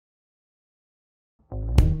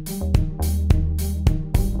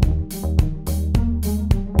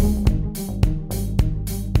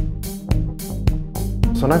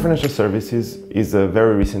Sonae Financial Services is a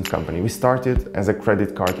very recent company. We started as a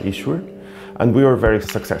credit card issuer and we were very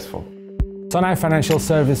successful. Sonae Financial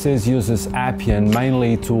Services uses Appian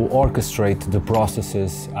mainly to orchestrate the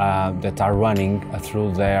processes that are running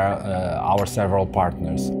through our several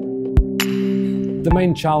partners. The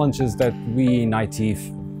main challenges that we in IT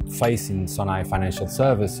face in Sonae Financial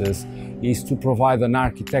Services is to provide an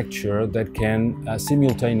architecture that can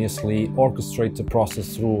simultaneously orchestrate the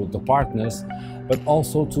process through the partners, but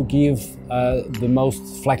also to give the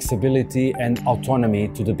most flexibility and autonomy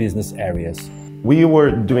to the business areas. We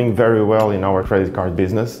were doing very well in our credit card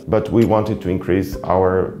business, but we wanted to increase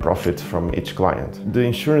our profit from each client. The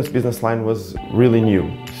insurance business line was really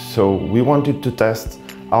new, so we wanted to test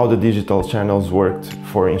how the digital channels worked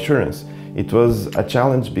for insurance. It was a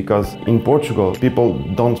challenge because in Portugal, people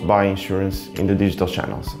don't buy insurance in the digital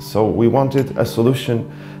channels. So we wanted a solution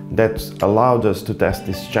that allowed us to test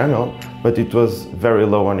this channel, but it was very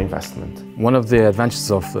low on investment. One of the advantages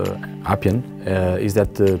of Appian is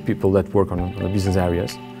that the people that work on the business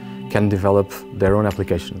areas can develop their own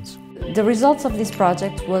applications. The results of this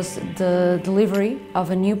project was the delivery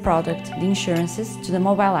of a new product, the insurances, to the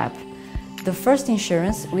mobile app. The first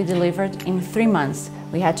insurance we delivered in 3 months.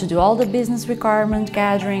 We had to do all the business requirement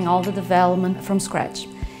gathering, all the development from scratch.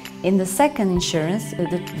 In the second insurance,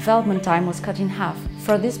 the development time was cut in half.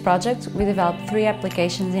 For this project, we developed 3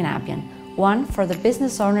 applications in Appian. One for the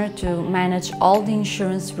business owner to manage all the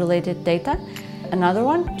insurance-related data, another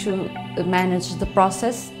one to manage the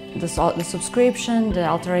process, the subscription, the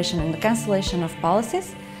alteration and the cancellation of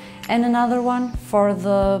policies, and another one for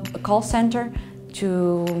the call center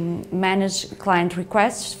to manage client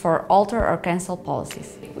requests for alter or cancel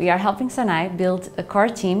policies. We are helping Sonae build a core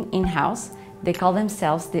team in-house. They call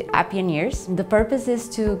themselves the Appianeers. The purpose is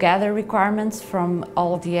to gather requirements from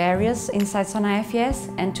all of the areas inside Sonae FES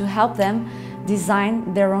and to help them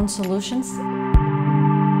design their own solutions.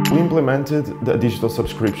 We implemented the digital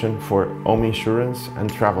subscription for home insurance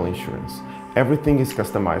and travel insurance. Everything is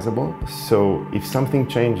customizable, so if something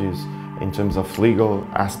changes in terms of legal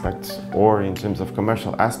aspects or in terms of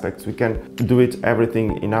commercial aspects, we can do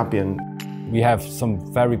everything in Appian. We have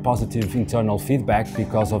some very positive internal feedback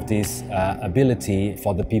because of this ability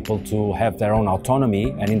for the people to have their own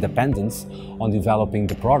autonomy and independence on developing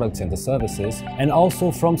the products and the services, and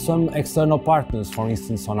also from some external partners. For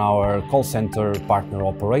instance, on our call center partner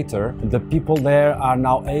operator, the people there are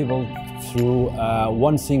now able, through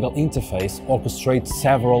one single interface, orchestrate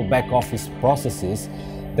several back office processes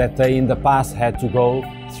that they in the past had to go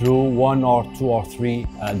through 1 or 2 or 3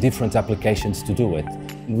 different applications to do it.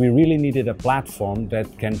 We really needed a platform that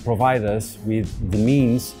can provide us with the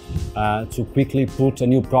means to quickly put a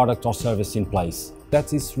new product or service in place.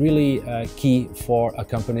 That is really key for a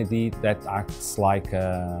company that acts like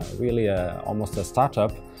really almost a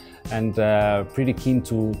startup and pretty keen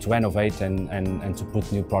to innovate and to put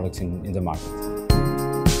new products in the market.